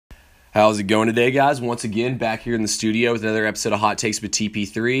How's it going today, guys? Once again, back here in the studio with another episode of Hot Takes with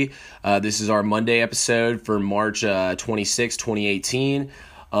TP3. This is our Monday episode for March 26, 2018.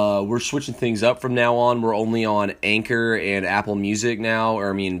 We're switching things up from now on. We're only on Anchor and Apple Music now,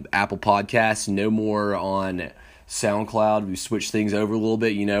 Apple Podcasts. No more on SoundCloud. We've switched things over a little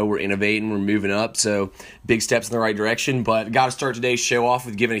bit. We're innovating, we're moving up, so big steps in the right direction. But got to start today's show off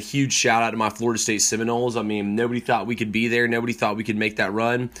with giving a huge shout out to my Florida State Seminoles. Nobody thought we could be there. Nobody thought we could make that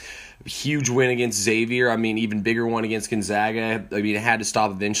run. Huge win against Xavier. Even bigger one against Gonzaga. It had to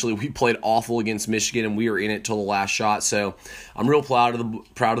stop eventually. We played awful against Michigan, and we were in it till the last shot. So I'm real proud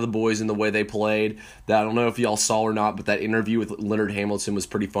of the boys and the way they played. I don't know if y'all saw or not, but that interview with Leonard Hamilton was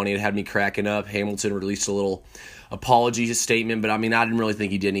pretty funny. It had me cracking up. Hamilton released a little apology statement, but I didn't really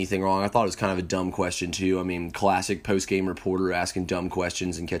think he did anything wrong. I thought it was kind of a dumb question too. Classic post-game reporter asking dumb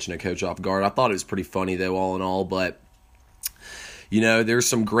questions and catching a coach off guard. I thought it was pretty funny though, all in all, but there's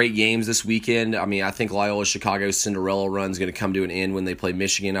some great games this weekend. I think Loyola Chicago's Cinderella run is going to come to an end when they play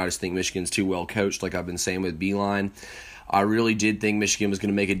Michigan. I just think Michigan's too well coached, like I've been saying with Beeline. I really did think Michigan was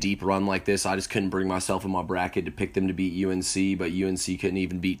going to make a deep run like this. I just couldn't bring myself in my bracket to pick them to beat UNC, but UNC couldn't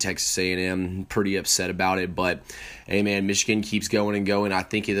even beat Texas A&M. Pretty upset about it, but hey man, Michigan keeps going and going. I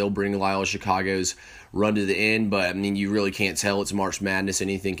think they'll bring Loyola Chicago's run to the end, but you really can't tell. It's March Madness.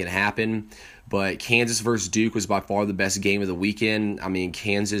 Anything can happen. But Kansas versus Duke was by far the best game of the weekend.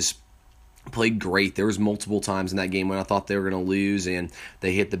 Kansas played great. There was multiple times in that game when I thought they were going to lose, and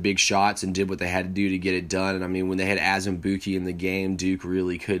they hit the big shots and did what they had to do to get it done. And when they had Azem Buki in the game, Duke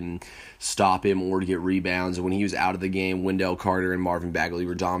really couldn't stop him or to get rebounds. And when he was out of the game, Wendell Carter and Marvin Bagley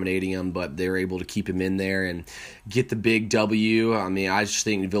were dominating him, but they were able to keep him in there and get the big W. I just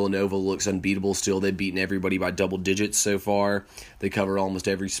think Villanova looks unbeatable still. They've beaten everybody by double digits so far. They covered almost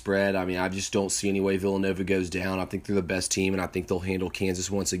every spread. I just don't see any way Villanova goes down. I think they're the best team, and I think they'll handle Kansas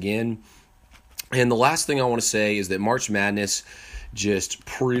once again. And the last thing I want to say is that March Madness just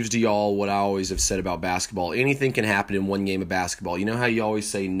proves to y'all what I always have said about basketball. Anything can happen in one game of basketball. You know how you always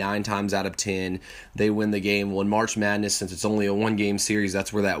say 9 times out of 10 they win the game? Well, in March Madness, since it's only a one-game series,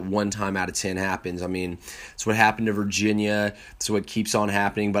 that's where that 1 time out of 10 happens. It's what happened to Virginia. It's what keeps on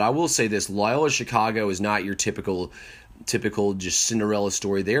happening. But I will say this, Loyola Chicago is not your typical just Cinderella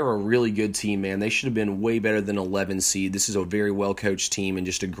story. They're a really good team, man. They should have been way better than 11 seed. This is a very well-coached team and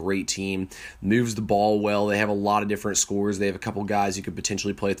just a great team. Moves the ball well. They have a lot of different scores. They have a couple guys who could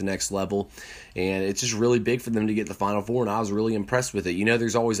potentially play at the next level, and it's just really big for them to get the Final Four, and I was really impressed with it.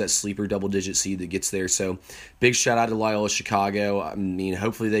 There's always that sleeper double-digit seed that gets there, so big shout-out to Loyola Chicago.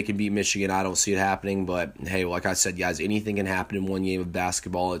 Hopefully they can beat Michigan. I don't see it happening, but hey, like I said, guys, anything can happen in one game of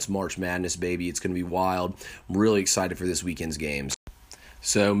basketball. It's March Madness, baby. It's going to be wild. I'm really excited for this weekend's games.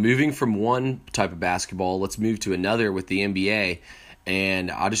 So moving from one type of basketball, let's move to another with the NBA. And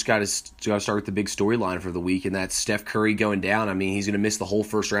I just got to start with the big storyline for the week, and that's Steph Curry going down. He's going to miss the whole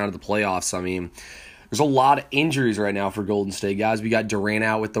first round of the playoffs. There's a lot of injuries right now for Golden State, guys. We got Durant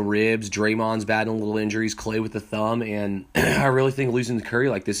out with the ribs. Draymond's battling little injuries. Clay with the thumb. And I really think losing to Curry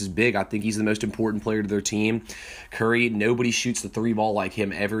like this is big. I think he's the most important player to their team. Curry, nobody shoots the three ball like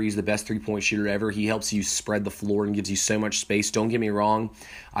him ever. He's the best three-point shooter ever. He helps you spread the floor and gives you so much space. Don't get me wrong.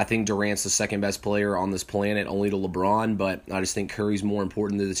 I think Durant's the second best player on this planet, only to LeBron. But I just think Curry's more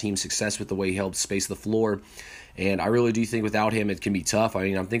important to the team's success with the way he helps space the floor. And I really do think without him it can be tough.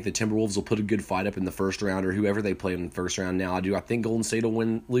 I think the Timberwolves will put a good fight up in the first round, or whoever they play in the first round now. I think Golden State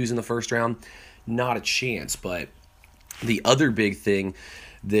will lose in the first round. Not a chance. But the other big thing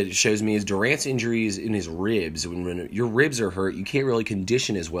that it shows me is Durant's injuries in his ribs. When your ribs are hurt, you can't really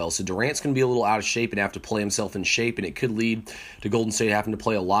condition as well. So Durant's going to be a little out of shape and have to play himself in shape, and it could lead to Golden State having to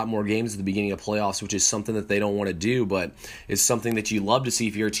play a lot more games at the beginning of playoffs, which is something that they don't want to do, but it's something that you love to see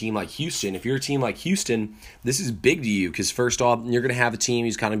if you're a team like Houston. If you're a team like Houston, this is big to you because first off, you're going to have a team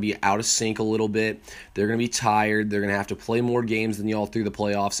who's kind of be out of sync a little bit. They're going to be tired. They're going to have to play more games than y'all through the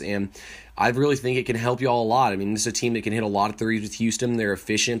playoffs, and I really think it can help y'all a lot. This is a team that can hit a lot of threes with Houston. They're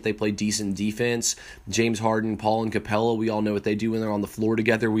efficient. They play decent defense. James Harden, Paul, and Capella, we all know what they do when they're on the floor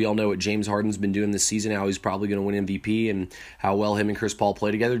together. We all know what James Harden's been doing this season, how he's probably going to win MVP, and how well him and Chris Paul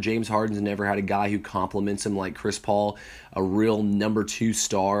play together. James Harden's never had a guy who complements him like Chris Paul, a real number 2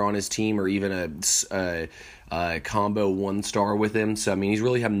 star on his team, or even a combo 1 star with him. So, he's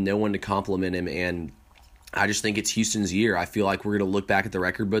really having no one to compliment him, and I just think it's Houston's year. I feel like we're going to look back at the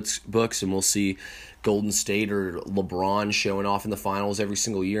record books and we'll see Golden State or LeBron showing off in the finals every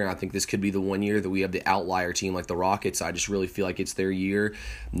single year. And I think this could be the one year that we have the outlier team like the Rockets. I just really feel like it's their year.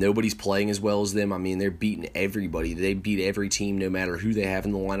 Nobody's playing as well as them. I mean, they're beating everybody. They beat every team no matter who they have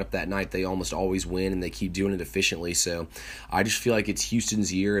in the lineup that night. They almost always win, and they keep doing it efficiently. So I just feel like it's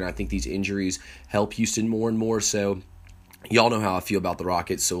Houston's year, and I think these injuries help Houston more and more. So y'all know how I feel about the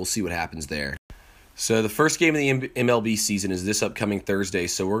Rockets, so we'll see what happens there. So the first game of the MLB season is this upcoming Thursday,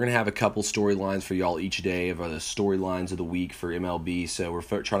 so we're going to have a couple storylines for y'all each day of the storylines of the week for MLB, so we're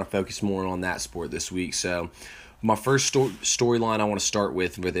trying to focus more on that sport this week. So my first storyline I want to start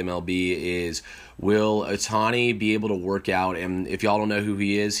with MLB is, will Ohtani be able to work out? And if y'all don't know who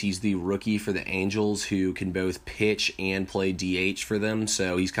he is, he's the rookie for the Angels who can both pitch and play DH for them,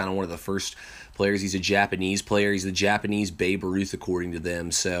 so he's kind of one of the first players. He's a Japanese player. He's the Japanese Babe Ruth according to them,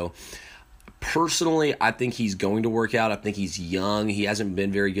 so personally, I think he's going to work out. I think he's young. He hasn't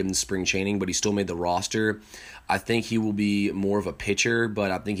been very good in spring training, but he still made the roster. I think he will be more of a pitcher,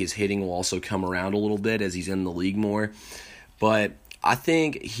 but I think his hitting will also come around a little bit as he's in the league more. But I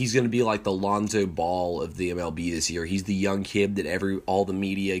think he's going to be like the Lonzo Ball of the MLB this year. He's the young kid that all the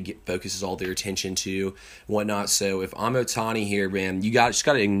media focuses all their attention to, and whatnot. So if I'm Ohtani here, man, just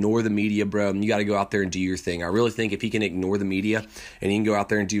got to ignore the media, bro. And you got to go out there and do your thing. I really think if he can ignore the media and he can go out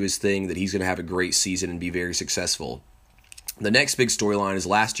there and do his thing, that he's going to have a great season and be very successful. The next big storyline is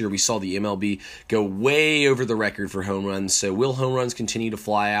last year we saw the MLB go way over the record for home runs. So will home runs continue to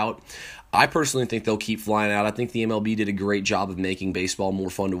fly out? I personally think they'll keep flying out. I think the MLB did a great job of making baseball more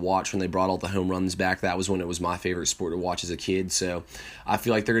fun to watch when they brought all the home runs back. That was when it was my favorite sport to watch as a kid. So I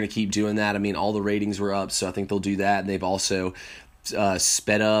feel like they're going to keep doing that. I mean, all the ratings were up, so I think they'll do that. And they've also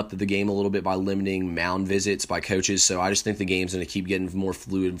sped up the game a little bit by limiting mound visits by coaches. So I just think the game's going to keep getting more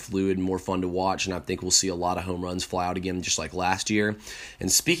fluid and more fun to watch, and I think we'll see a lot of home runs fly out again just like last year.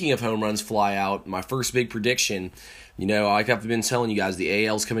 And speaking of home runs fly out, my first big prediction, like I've been telling you guys, the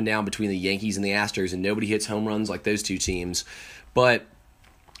AL's coming down between the Yankees and the Astros, and nobody hits home runs like those two teams. But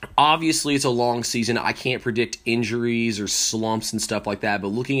obviously, it's a long season. I can't predict injuries or slumps and stuff like that, but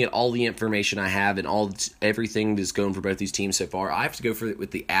looking at all the information I have and everything that's going for both these teams so far, I have to go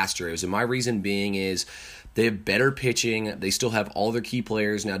with the Astros. And my reason being is they have better pitching. They still have all their key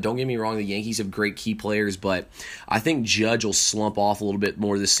players. Now, don't get me wrong, the Yankees have great key players, but I think Judge will slump off a little bit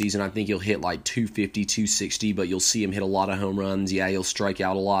more this season. I think he'll hit like 250, 260, but you'll see him hit a lot of home runs. Yeah, he'll strike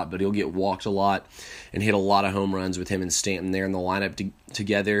out a lot, but he'll get walked a lot and hit a lot of home runs with him and Stanton there in the lineup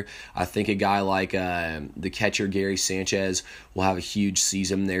together. I think a guy like the catcher Gary Sanchez will have a huge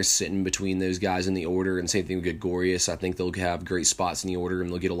season there sitting between those guys in the order, and same thing with Gregorius. I think they'll have great spots in the order, and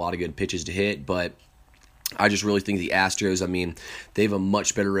they'll get a lot of good pitches to hit, but I just really think the Astros, I mean, they have a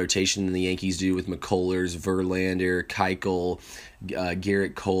much better rotation than the Yankees do with McCullers, Verlander, Keuchel,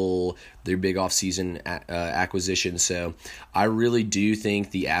 Garrett Cole, their big offseason acquisition. So I really do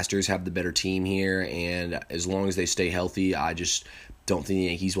think the Astros have the better team here, and as long as they stay healthy, I just don't think the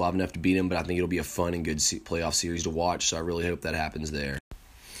Yankees will have enough to beat them, but I think it'll be a fun and good playoff series to watch, so I really hope that happens there.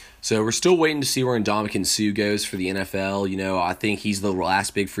 So we're still waiting to see where Ndamukong Suh goes for the NFL. I think he's the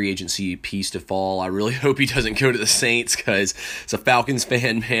last big free agency piece to fall. I really hope he doesn't go to the Saints because as a Falcons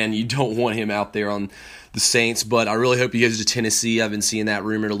fan, man, you don't want him out there on the Saints. But I really hope he goes to Tennessee. I've been seeing that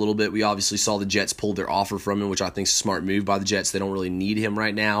rumored a little bit. We obviously saw the Jets pull their offer from him, which I think is a smart move by the Jets. They don't really need him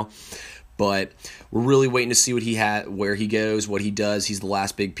right now. But we're really waiting to see where he goes, what he does. He's the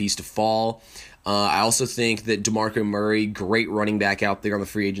last big piece to fall. I also think that DeMarco Murray, great running back out there on the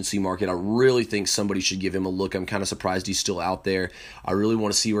free agency market. I really think somebody should give him a look. I'm kind of surprised he's still out there. I really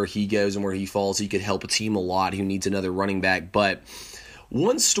want to see where he goes and where he falls. He could help a team a lot who needs another running back. But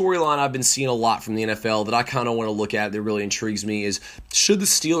one storyline I've been seeing a lot from the NFL that I kind of want to look at that really intrigues me is, should the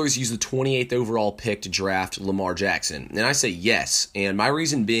Steelers use the 28th overall pick to draft Lamar Jackson? And I say yes. And my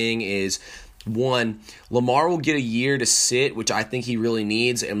reason being is, one, Lamar will get a year to sit, which I think he really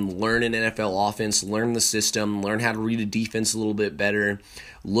needs, and learn an NFL offense, learn the system, learn how to read a defense a little bit better,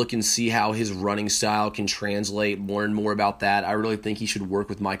 look and see how his running style can translate, learn more about that. I really think he should work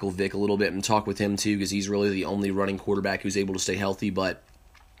with Michael Vick a little bit and talk with him too, because he's really the only running quarterback who's able to stay healthy, but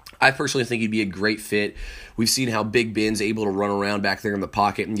I personally think he'd be a great fit. We've seen how Big Ben's able to run around back there in the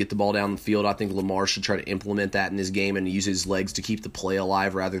pocket and get the ball down the field. I think Lamar should try to implement that in his game and use his legs to keep the play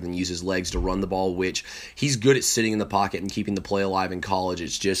alive rather than use his legs to run the ball, which he's good at sitting in the pocket and keeping the play alive in college.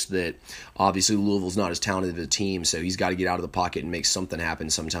 It's just that obviously Louisville's not as talented of a team, so he's got to get out of the pocket and make something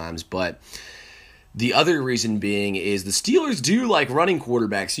happen sometimes. But The other reason being is the Steelers do like running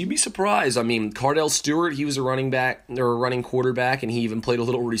quarterbacks. You'd be surprised. I mean, Cardell Stewart, he was a running back or a running quarterback, and he even played a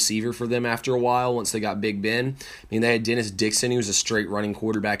little receiver for them after a while once they got Big Ben. I mean, they had Dennis Dixon, who was a straight running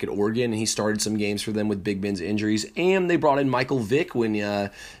quarterback at Oregon, and he started some games for them with Big Ben's injuries. And they brought in Michael Vick when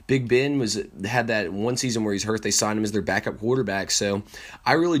Big Ben had that one season where he's hurt. They signed him as their backup quarterback. So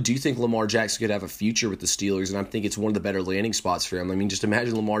I really do think Lamar Jackson could have a future with the Steelers, and I think it's one of the better landing spots for him. I mean, just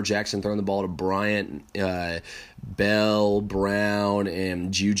imagine Lamar Jackson throwing the ball to Bryant, Bell, Brown,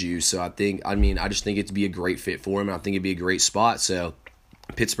 and Juju. So I just think it'd be a great fit for him, and I think it'd be a great spot. So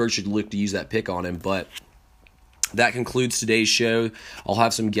Pittsburgh should look to use that pick on him. But that concludes today's show. I'll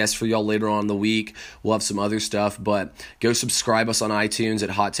have some guests for y'all later on in the week. We'll have some other stuff, but go subscribe us on iTunes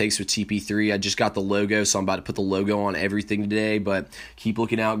at Hot Takes with TP3. I just got the logo, so I'm about to put the logo on everything today, but keep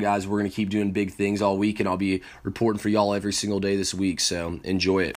looking out, guys. We're going to keep doing big things all week, and I'll be reporting for y'all every single day this week, so enjoy it.